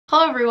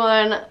Hello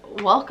everyone,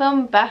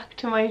 welcome back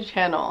to my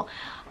channel.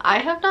 I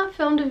have not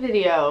filmed a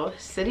video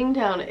sitting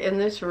down in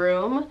this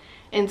room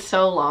in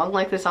so long.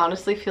 Like, this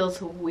honestly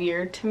feels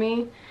weird to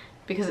me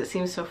because it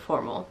seems so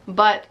formal.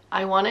 But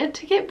I wanted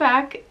to get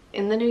back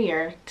in the new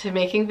year to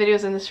making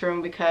videos in this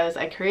room because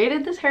I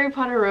created this Harry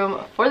Potter room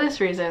for this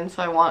reason,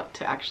 so I want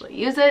to actually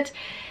use it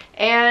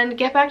and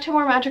get back to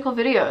more magical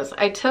videos.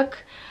 I took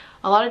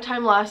a lot of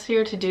time last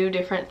year to do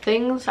different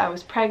things. I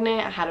was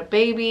pregnant, I had a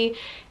baby,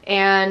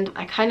 and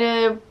I kind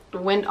of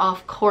went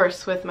off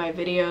course with my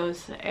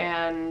videos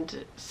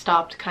and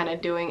stopped kind of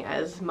doing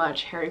as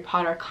much Harry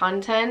Potter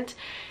content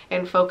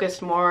and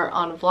focused more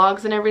on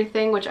vlogs and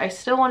everything, which I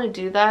still want to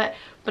do that,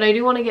 but I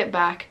do want to get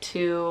back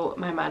to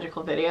my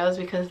magical videos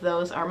because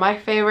those are my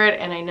favorite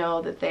and I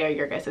know that they are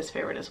your guys'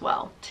 favorite as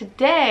well.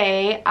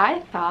 Today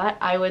I thought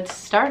I would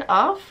start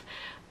off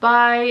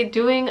by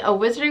doing a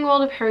Wizarding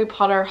World of Harry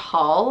Potter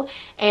haul,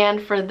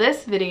 and for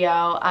this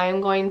video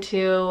I'm going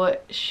to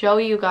show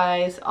you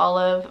guys all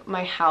of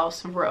my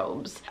house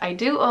robes. I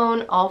do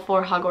own all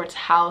 4 Hogwarts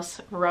house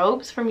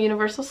robes from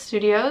Universal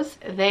Studios.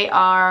 They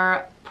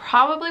are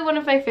probably one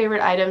of my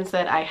favorite items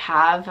that I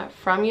have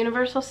from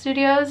Universal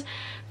Studios.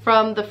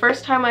 From the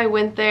first time I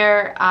went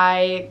there,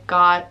 I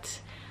got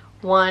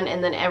one,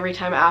 and then every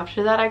time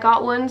after that I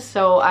got one,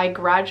 so I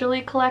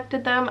gradually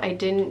collected them. I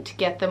didn't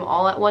get them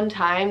all at one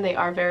time. They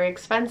are very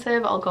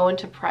expensive. I'll go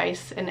into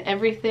price and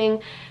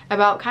everything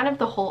about kind of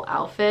the whole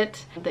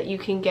outfit that you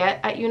can get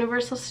at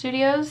Universal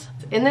Studios.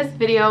 In this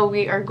video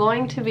we are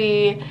going to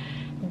be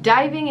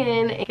diving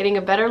in and getting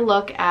a better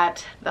look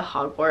at the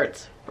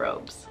Hogwarts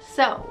robes.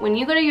 So when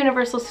you go to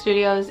Universal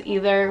Studios,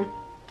 either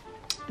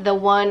the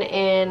one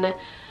in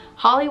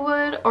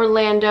Hollywood,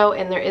 Orlando,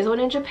 and there is one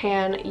in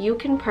Japan, you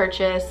can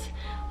purchase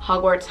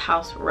Hogwarts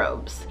house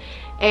robes,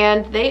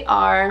 and they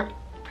are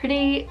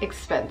pretty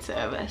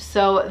expensive.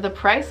 So the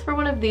price for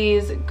one of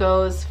these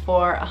goes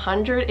for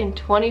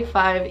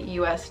 125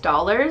 US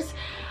dollars.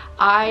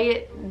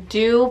 I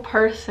do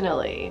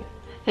personally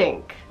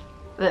think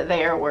that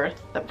they are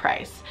worth the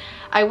price.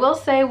 I will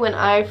say, when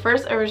I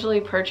first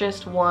originally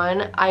purchased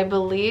one, I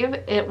believe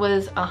it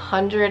was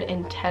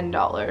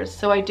 $110.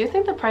 So I do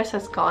think the price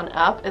has gone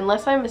up.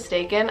 Unless I'm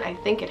mistaken, I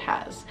think it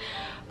has.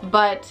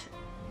 But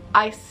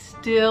I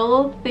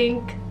still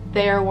think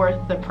they're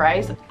worth the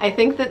price. I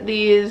think that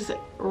these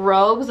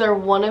robes are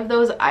one of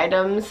those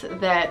items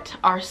that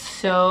are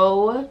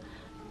so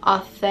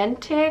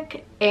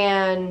authentic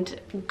and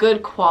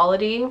good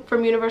quality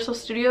from Universal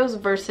Studios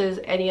versus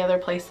any other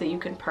place that you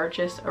can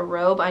purchase a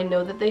robe. I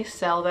know that they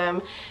sell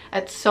them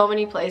at so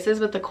many places,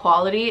 but the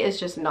quality is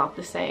just not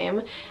the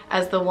same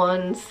as the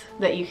ones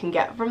that you can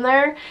get from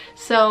there.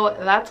 So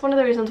that's one of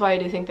the reasons why I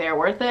do think they are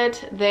worth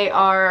it. They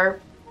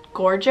are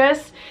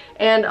gorgeous,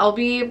 and I'll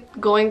be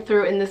going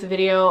through in this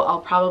video,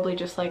 I'll probably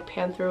just like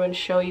pan through and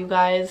show you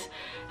guys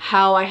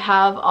how I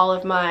have all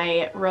of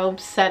my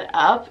robes set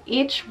up.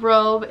 Each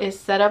robe is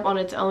set up on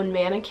its own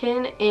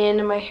mannequin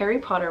in my Harry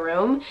Potter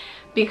room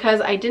because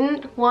I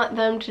didn't want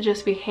them to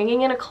just be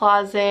hanging in a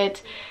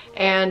closet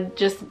and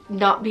just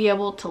not be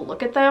able to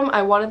look at them.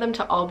 I wanted them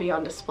to all be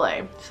on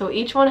display. So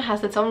each one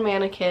has its own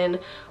mannequin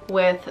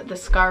with the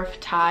scarf,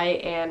 tie,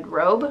 and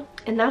robe.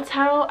 And that's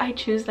how I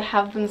choose to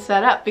have them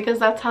set up, because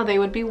that's how they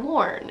would be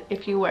worn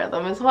if you wear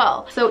them as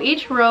well. So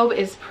each robe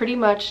is pretty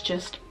much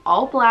just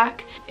all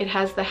black. It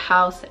has the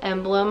house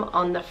emblem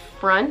on the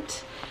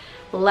front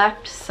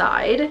left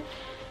side.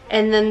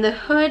 And then the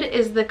hood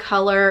is the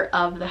color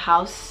of the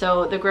house.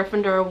 So the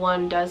Gryffindor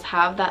one does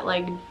have that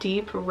like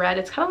deep red.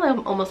 It's kind of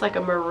like almost like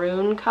a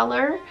maroon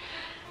color.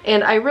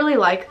 And I really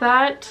like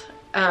that.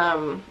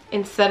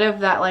 Instead of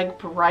that like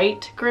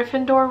bright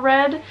Gryffindor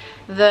red,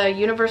 the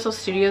Universal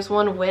Studios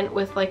one went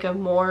with like a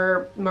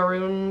more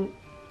maroon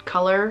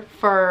color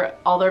for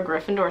all their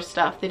Gryffindor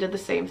stuff. They did the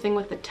same thing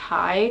with the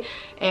tie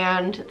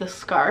and the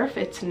scarf.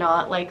 It's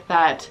not like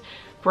that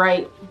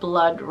bright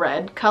blood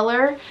red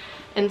color.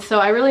 And so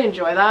I really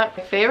enjoy that.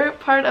 My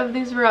favorite part of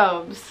these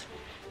robes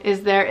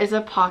is there is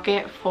a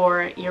pocket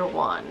for your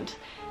wand.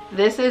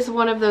 This is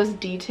one of those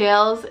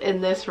details in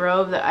this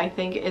robe that I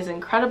think is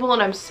incredible,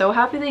 and I'm so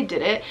happy they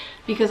did it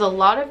because a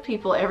lot of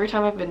people, every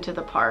time I've been to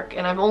the park,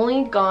 and I've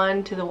only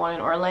gone to the one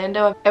in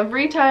Orlando,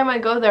 every time I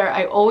go there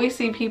I always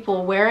see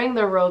people wearing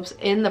their robes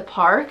in the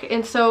park.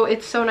 And so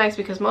it's so nice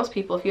because most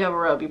people, if you have a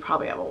robe, you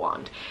probably have a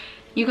wand.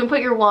 You can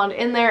put your wand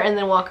in there and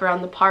then walk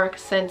around the park.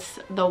 Since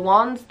the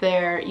wands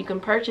there, you can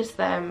purchase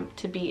them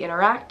to be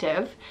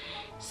interactive.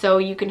 So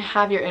you can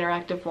have your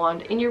interactive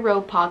wand in your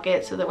robe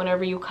pocket so that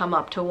whenever you come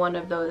up to one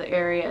of those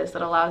areas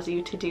that allows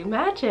you to do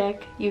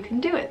magic, you can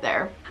do it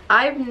there.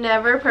 I've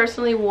never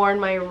personally worn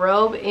my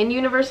robe in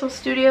Universal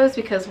Studios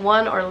because,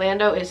 one,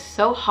 Orlando is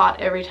so hot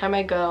every time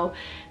I go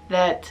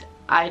that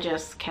I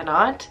just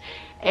cannot.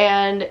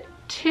 And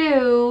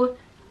two,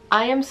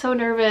 I am so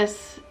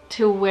nervous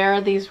to wear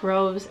these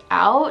robes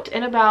out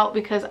and about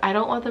because I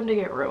don't want them to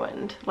get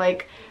ruined.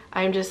 Like,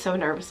 I'm just so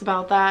nervous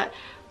about that.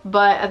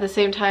 But at the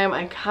same time,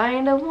 I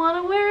kind of want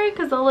to wear it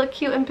because they'll look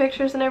cute in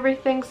pictures and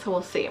everything, so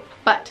we'll see.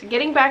 But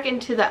getting back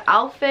into the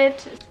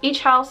outfit,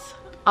 each house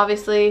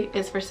obviously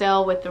is for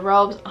sale with the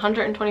robes,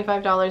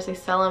 $125. They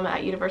sell them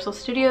at Universal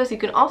Studios. You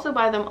can also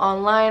buy them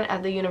online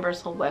at the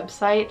Universal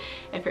website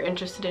if you're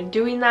interested in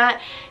doing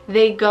that.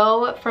 They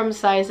go from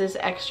sizes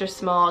extra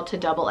small to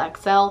double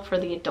XL for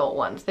the adult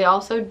ones. They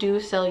also do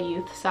sell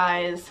youth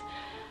size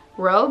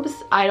robes.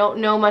 I don't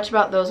know much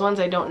about those ones.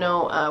 I don't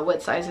know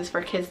what sizes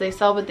for kids they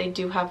sell, but they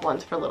do have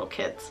ones for little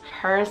kids.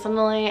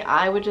 Personally,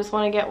 I would just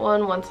want to get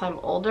one once I'm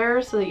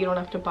older so that you don't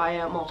have to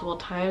buy it multiple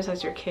times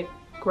as your kid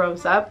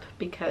grows up,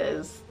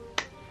 because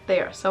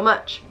they are so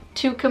much.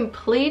 To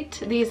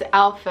complete these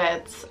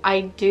outfits,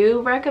 I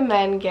do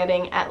recommend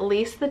getting at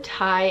least the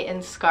tie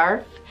and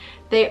scarf.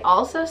 They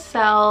also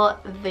sell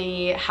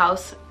the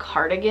house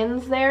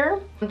cardigans there.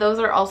 Those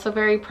are also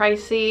very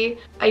pricey.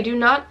 I do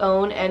not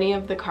own any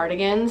of the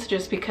cardigans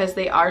just because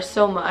they are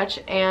so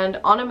much,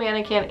 and on a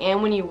mannequin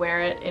and when you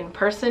wear it in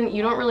person,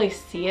 you don't really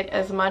see it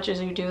as much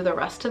as you do the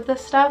rest of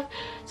this stuff.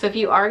 So if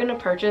you are going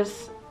to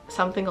purchase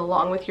something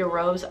along with your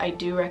robes, I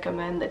do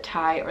recommend the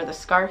tie or the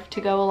scarf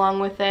to go along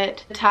with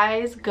it. The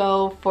ties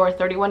go for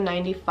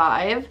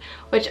 $31.95,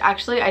 which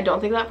actually I don't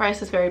think that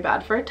price is very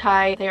bad for a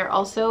tie. They are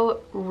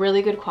also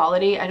really good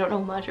quality. I don't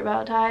know much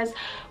about ties,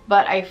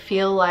 but I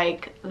feel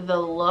like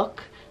the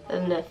look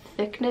and the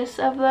thickness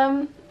of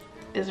them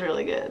is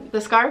really good.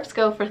 The scarves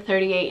go for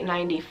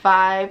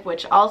 $38.95,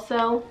 which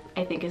also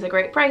I think is a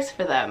great price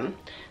for them.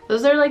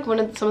 Those are like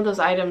some of those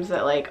items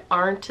that like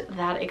aren't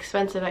that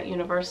expensive at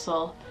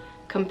Universal,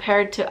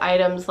 compared to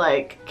items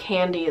like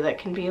candy that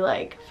can be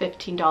like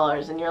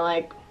 $15, and you're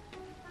like,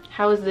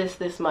 how is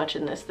this much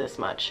and this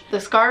much? The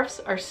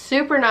scarves are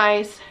super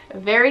nice,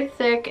 very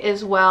thick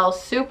as well,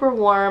 super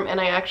warm, and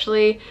I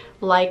actually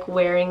like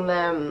wearing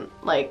them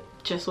like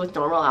just with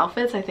normal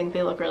outfits. I think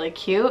they look really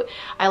cute.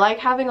 I like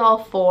having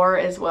all four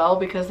as well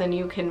because then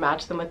you can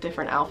match them with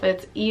different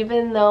outfits.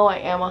 Even though I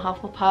am a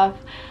Hufflepuff,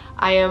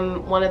 I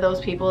am one of those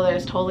people that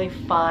is totally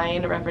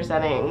fine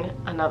representing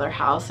another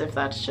house if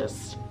that's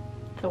just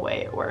the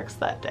way it works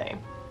that day.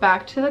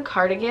 Back to the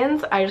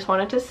cardigans, I just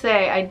wanted to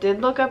say I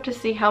did look up to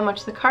see how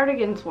much the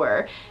cardigans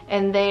were,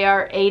 and they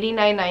are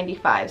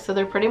 $89.95, so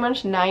they're pretty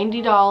much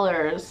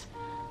 $90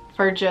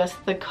 for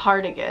just the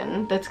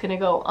cardigan that's gonna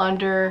go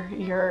under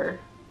your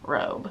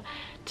robe.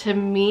 To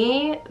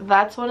me,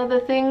 that's one of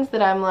the things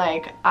that I'm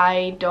like,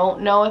 I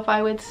don't know if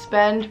I would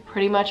spend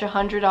pretty much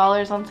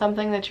 $100 on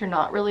something that you're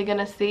not really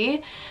gonna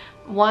see.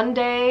 One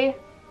day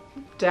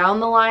down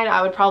the line,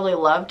 I would probably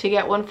love to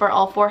get one for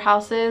all four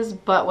houses,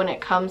 but when it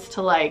comes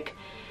to like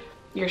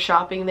you're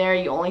shopping there,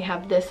 you only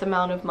have this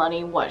amount of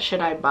money, what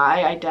should I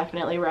buy? I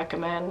definitely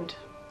recommend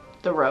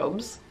the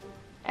robes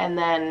and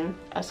then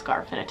a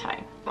scarf and a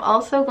tie. I'm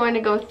also going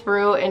to go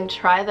through and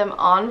try them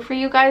on for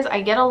you guys.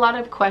 I get a lot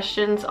of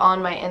questions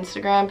on my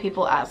Instagram,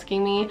 people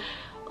asking me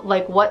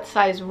like what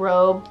size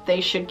robe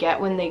they should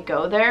get when they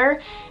go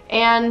there,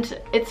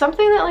 and it's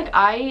something that like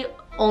I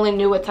only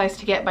knew what size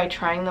to get by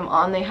trying them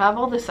on. They have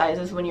all the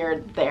sizes when you're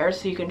there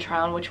so you can try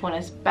on which one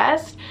is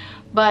best,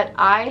 but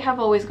I have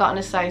always gotten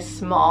a size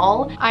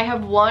small. I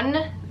have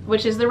one,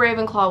 which is the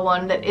Ravenclaw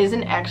one, that is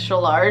an extra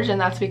large,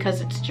 and that's because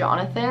it's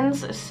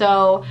Jonathan's.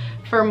 So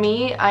for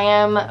me, I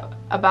am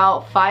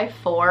about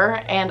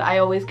 5'4", and I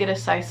always get a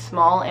size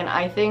small, and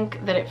I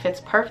think that it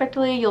fits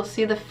perfectly. You'll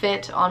see the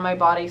fit on my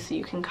body so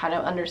you can kind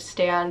of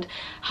understand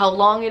how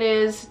long it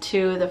is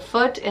to the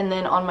foot and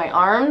then on my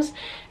arms.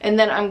 And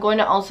then I'm going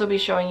to also be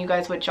showing you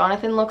guys what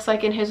Jonathan looks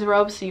like in his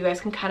robe so you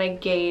guys can kind of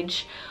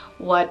gauge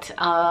what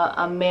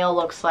a male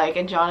looks like.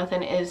 And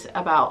Jonathan is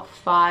about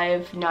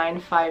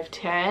 5'9",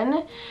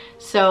 5'10",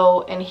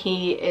 so, and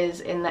he is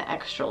in the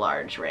extra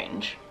large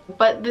range.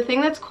 But the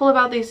thing that's cool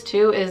about these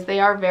two is they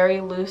are very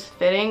loose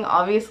fitting,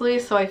 obviously,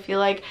 so I feel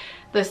like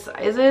the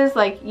sizes,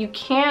 like, you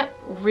can't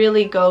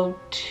really go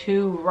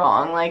too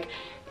wrong. Like,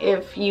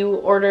 if you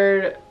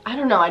ordered, I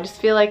don't know, I just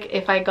feel like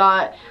if I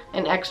got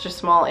an extra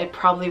small, it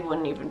probably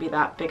wouldn't even be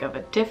that big of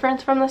a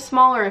difference from the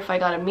small, or if I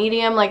got a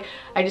medium. Like,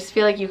 I just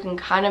feel like you can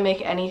kind of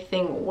make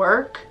anything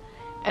work,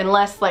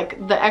 unless,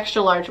 like, the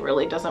extra large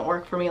really doesn't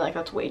work for me, like,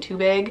 that's way too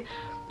big.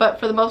 But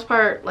for the most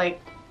part,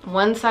 like,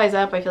 one size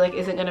up I feel like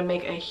isn't going to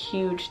make a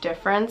huge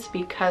difference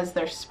because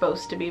they're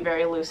supposed to be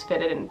very loose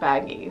fitted and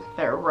baggy.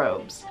 They're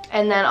robes.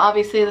 And then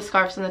obviously the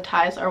scarves and the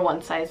ties are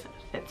one size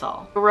fits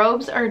all. The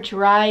robes are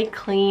dry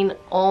clean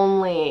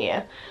only.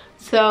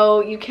 So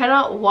you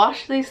cannot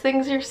wash these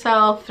things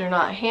yourself. They're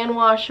not hand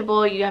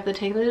washable. You have to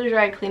take them to the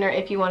dry cleaner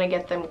if you want to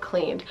get them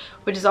cleaned,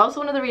 which is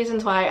also one of the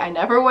reasons why I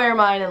never wear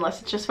mine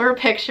unless it's just for a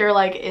picture,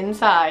 like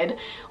inside.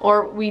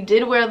 Or we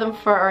did wear them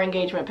for our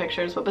engagement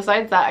pictures, but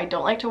besides that, I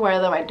don't like to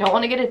wear them. I don't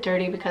want to get it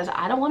dirty because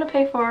I don't want to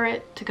pay for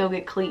it to go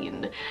get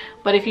cleaned.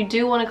 But if you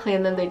do want to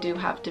clean them, they do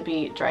have to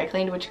be dry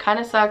cleaned, which kind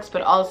of sucks,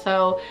 but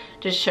also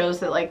just shows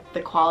that like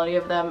the quality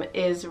of them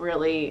is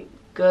really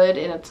good,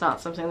 and it's not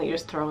something that you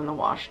just throw in the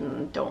wash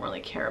and don't really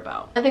care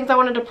about. The things I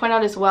wanted to point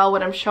out as well,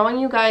 when I'm showing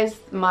you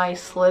guys my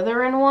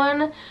Slytherin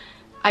one,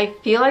 I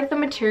feel like the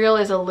material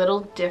is a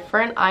little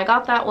different. I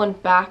got that one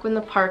back when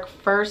the park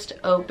first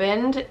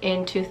opened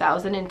in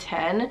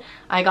 2010.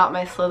 I got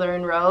my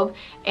Slytherin robe,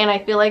 and I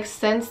feel like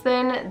since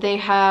then they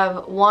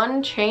have,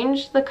 one,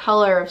 changed the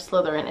color of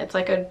Slytherin. It's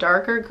like a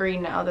darker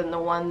green now than the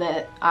one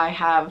that I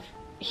have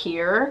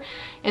here,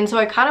 and so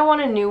I kind of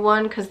want a new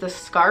one because the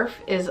scarf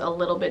is a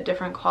little bit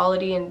different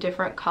quality and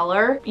different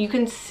color. You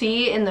can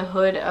see in the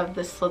hood of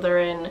the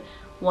Slytherin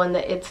one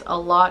that it's a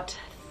lot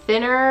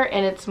thinner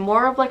and it's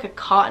more of like a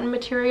cotton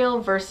material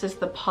versus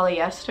the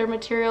polyester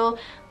material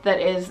that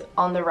is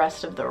on the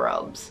rest of the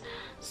robes.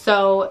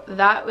 So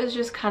that was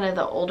just kind of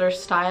the older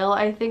style.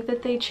 I think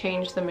that they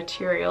changed the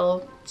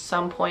material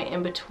some point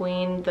in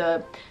between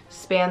the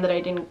span that I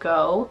didn't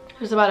go.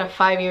 There's about a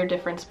 5-year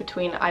difference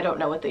between, I don't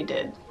know what they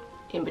did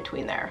in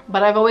between there,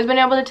 but I've always been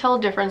able to tell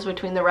a difference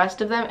between the rest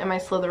of them and my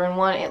Slytherin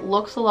one. It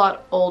looks a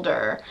lot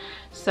older,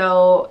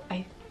 so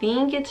I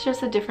think it's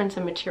just a difference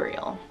in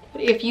material.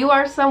 If you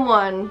are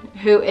someone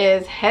who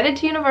is headed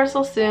to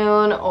Universal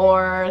soon,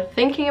 or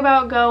thinking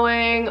about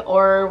going,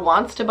 or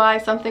wants to buy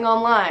something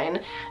online,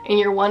 and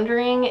you're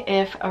wondering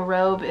if a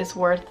robe is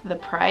worth the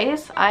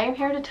price, I am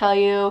here to tell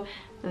you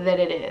that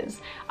it is.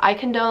 I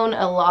condone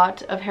a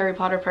lot of Harry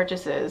Potter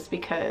purchases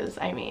because,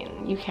 I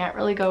mean, you can't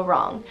really go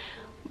wrong.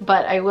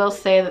 But I will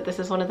say that this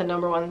is one of the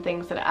 #1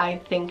 things that I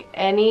think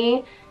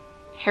any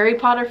Harry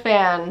Potter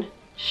fan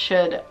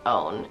should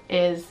own,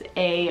 is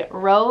a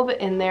robe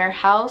in their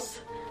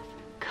house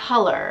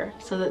color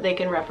so that they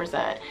can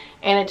represent.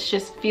 And it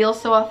just feels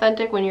so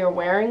authentic when you're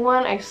wearing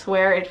one. I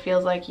swear it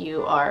feels like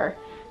you are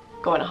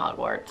going to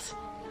Hogwarts.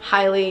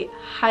 Highly,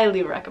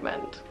 highly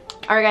recommend.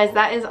 Alright guys,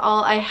 that is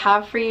all I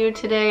have for you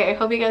today. I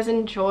hope you guys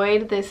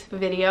enjoyed this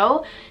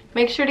video.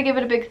 Make sure to give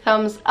it a big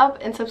thumbs up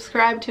and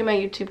subscribe to my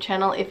YouTube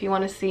channel if you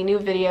want to see new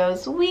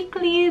videos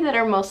weekly that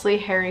are mostly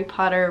Harry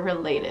Potter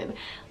related.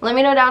 Let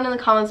me know down in the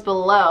comments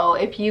below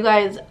if you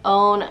guys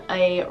own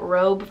a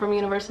robe from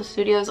Universal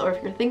Studios or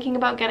if you're thinking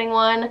about getting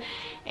one,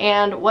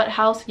 and what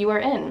house you are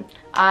in.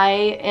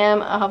 I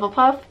am a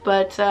Hufflepuff,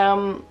 but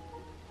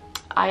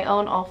I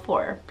own all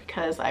 4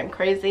 because I'm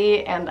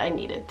crazy and I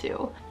needed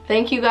to.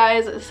 Thank you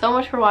guys so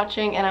much for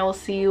watching, and I will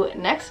see you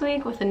next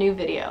week with a new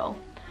video.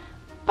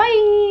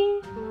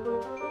 Bye!